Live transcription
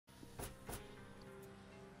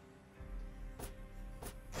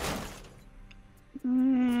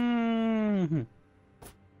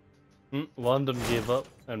One of them gave up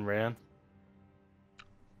and ran.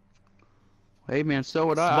 Hey man, so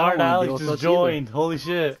would I. Smart I don't Alex want to just joined. Holy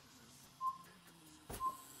shit.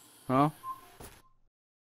 Huh?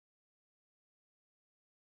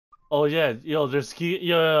 Oh yeah, yo, there's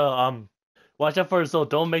watch out for it, so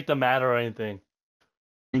don't make them mad or anything.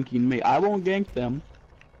 Ganking me. I won't gank them.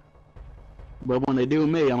 But when they do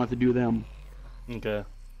me, I'm gonna have to do them. Okay.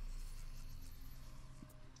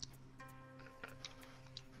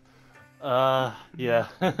 Yeah.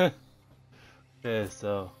 Yeah,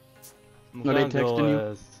 so I'm Are they gonna go texting you?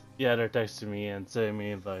 as yeah, they're texting me and sending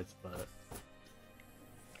me invites, but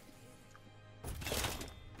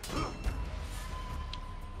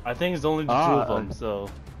I think it's only the two of them, so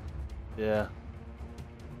yeah.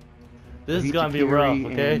 This is gonna be rough,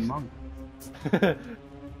 okay?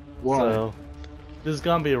 Why? So this is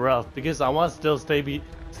gonna be rough because I want to still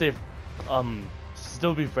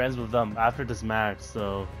still be friends with them after this match,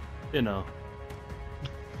 so you know.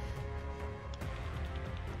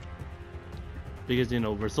 Because you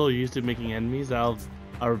know we're so used to making enemies out of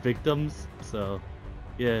our victims, so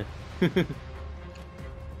yeah.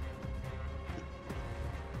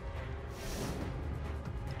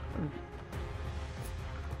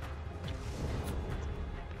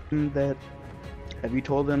 That have you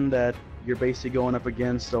told them that you're basically going up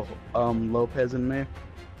against Lopez and me?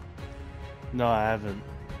 No, I haven't.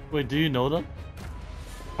 Wait, do you know them?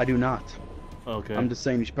 I do not. Okay. I'm just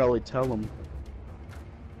saying you should probably tell them.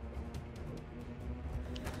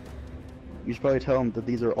 You should probably tell them that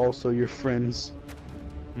these are also your friends.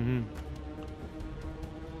 Mm-hmm.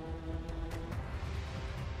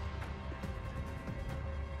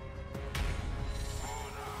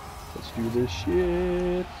 Let's do this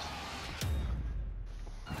shit.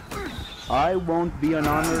 I won't be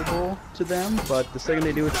unhonorable to them, but the second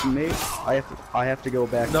they do it to me, I have to go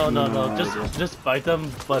back. No, to no, no. Just fight them,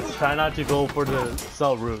 but try not to go for the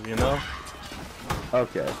cell route. You know.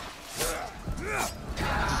 Okay.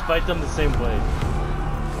 Just fight them the same way.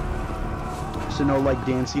 So no, like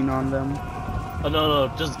dancing on them. Oh no,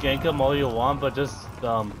 no. Just gank them all you want, but just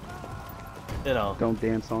you know. Don't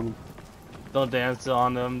dance on them. Don't dance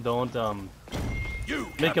on them. Don't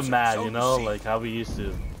make them mad. You know, like how we used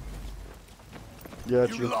to. Yeah,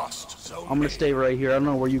 true. I'm gonna stay right here. I don't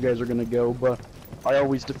know where you guys are gonna go, but I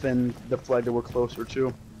always defend the flag that we're closer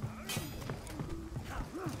to.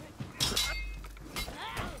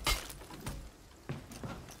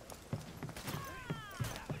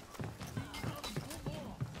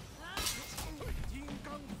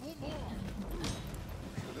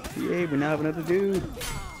 Yay, we now have another dude.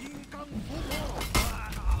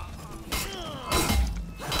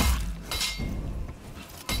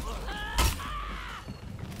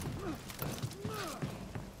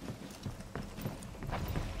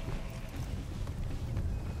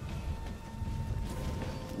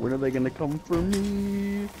 When are they gonna come for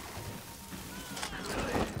me?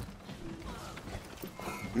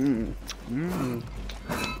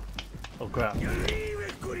 Oh crap.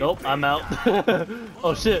 Nope, I'm out.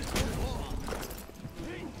 Oh shit.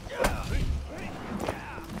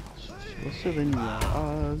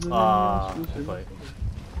 Fight.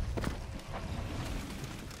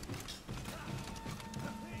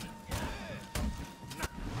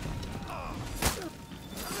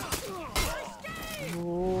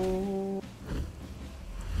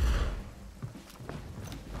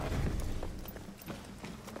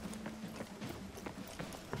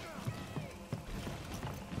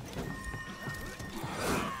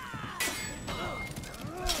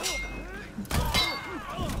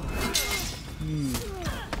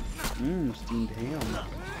 Steamed ham.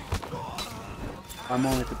 I'm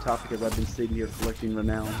only at the top because I've been sitting here collecting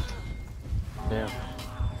renown. Damn.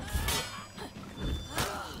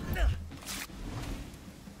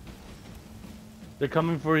 They're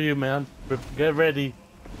coming for you, man. Get ready.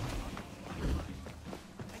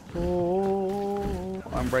 Oh,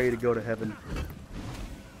 I'm ready to go to heaven.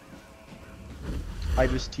 I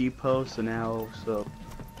just T-pose, so now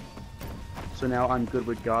I'm good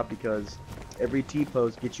with God because every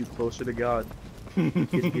T-pose gets you closer to God.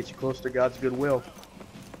 Gets you closer to God's goodwill.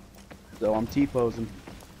 So I'm T-posing.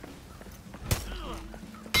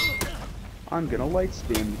 I'm gonna light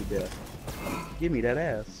spam you to death. Give me that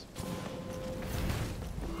ass.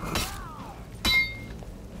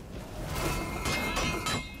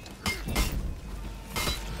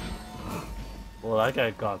 Well, that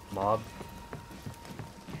guy got mobbed.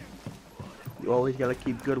 You always gotta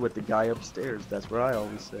keep good with the guy upstairs. That's what I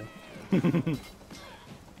always say.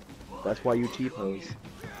 That's why you T-pose.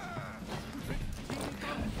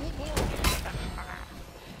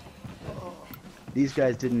 These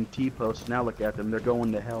guys didn't T-pose, now look at them. They're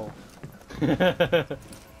going to hell.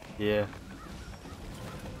 Yeah.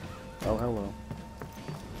 Oh, hello.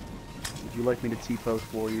 Would you like me to T-pose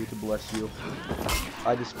for you to bless you?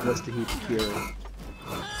 I just blessed a heap of Kira.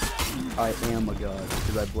 I am a god,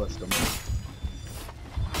 because I blessed him.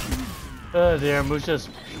 Oh dear, Musha's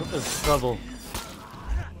trouble.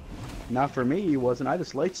 Not for me, he wasn't. I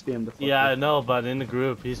just light spammed the fucker. Yeah, I know, but in the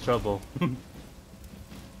group, he's trouble.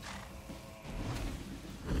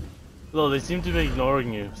 Well, they seem to be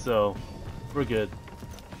ignoring you, so we're good.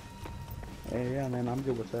 Hey, yeah, man, I'm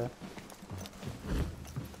good with that.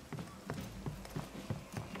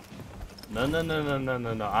 No, no, no, no, no,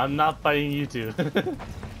 no, no. I'm not fighting you two.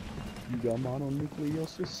 You got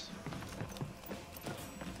mononucleosis?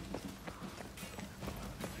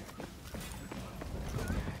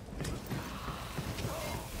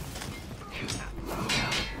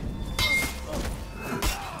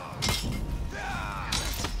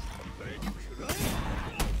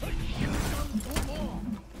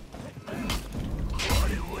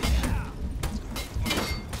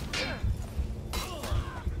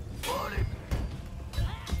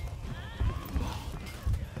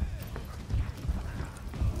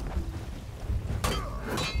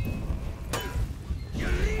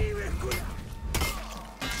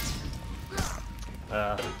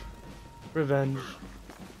 Revenge.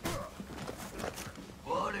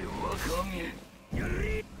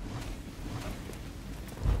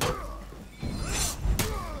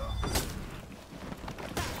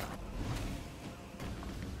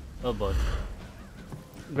 Oh boy.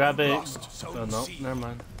 Grab it. Oh no, never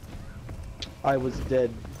mind. I was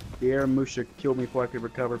dead. The Aramusha killed me before I could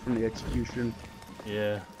recover from the execution.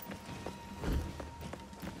 Yeah.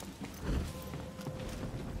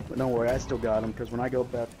 But don't worry, I still got him, because when I go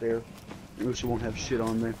back there, Aramusha won't have shit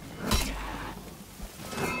on me.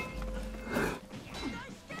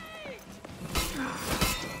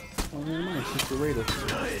 Oh, nice, it's the Raider.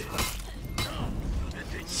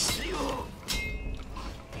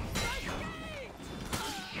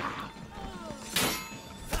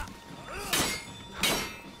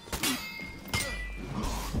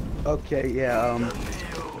 Okay, yeah,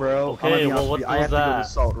 bro. Okay, well, what I was have to go that? the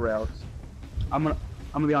salt route. I'm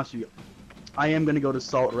gonna be honest with you. I am gonna go to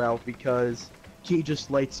salt route because he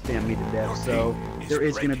just light spammed me to death. So there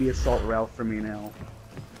is gonna be a salt route for me now.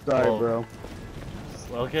 Sorry, Oh. bro.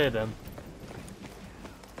 Okay then.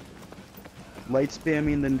 Light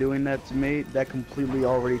spamming then doing that to me, that completely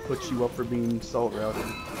already puts you up for being salt routed.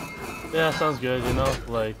 Yeah, sounds good, you know,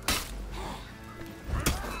 like.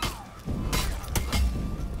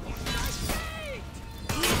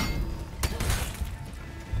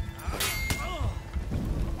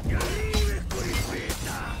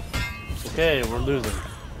 Okay, we're losing.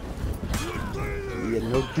 Yeah,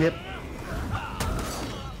 no dip.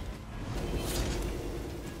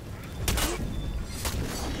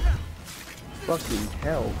 Fucking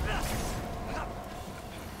hell.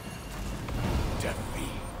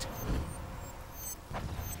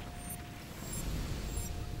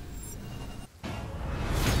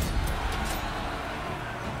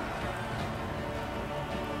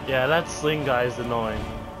 Yeah, that sling guy is annoying.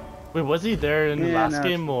 Wait, was he there in the Yeah, last no.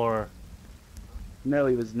 game or? No,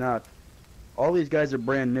 he was not. All these guys are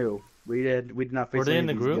brand new. We did not face Were they any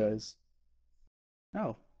in of the these group? guys.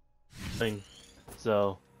 No. Thing.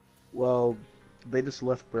 So. Well, they just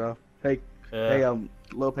left, bro. Hey, Yeah.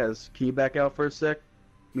 Lopez, can you back out for a sec?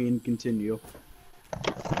 Me and continue.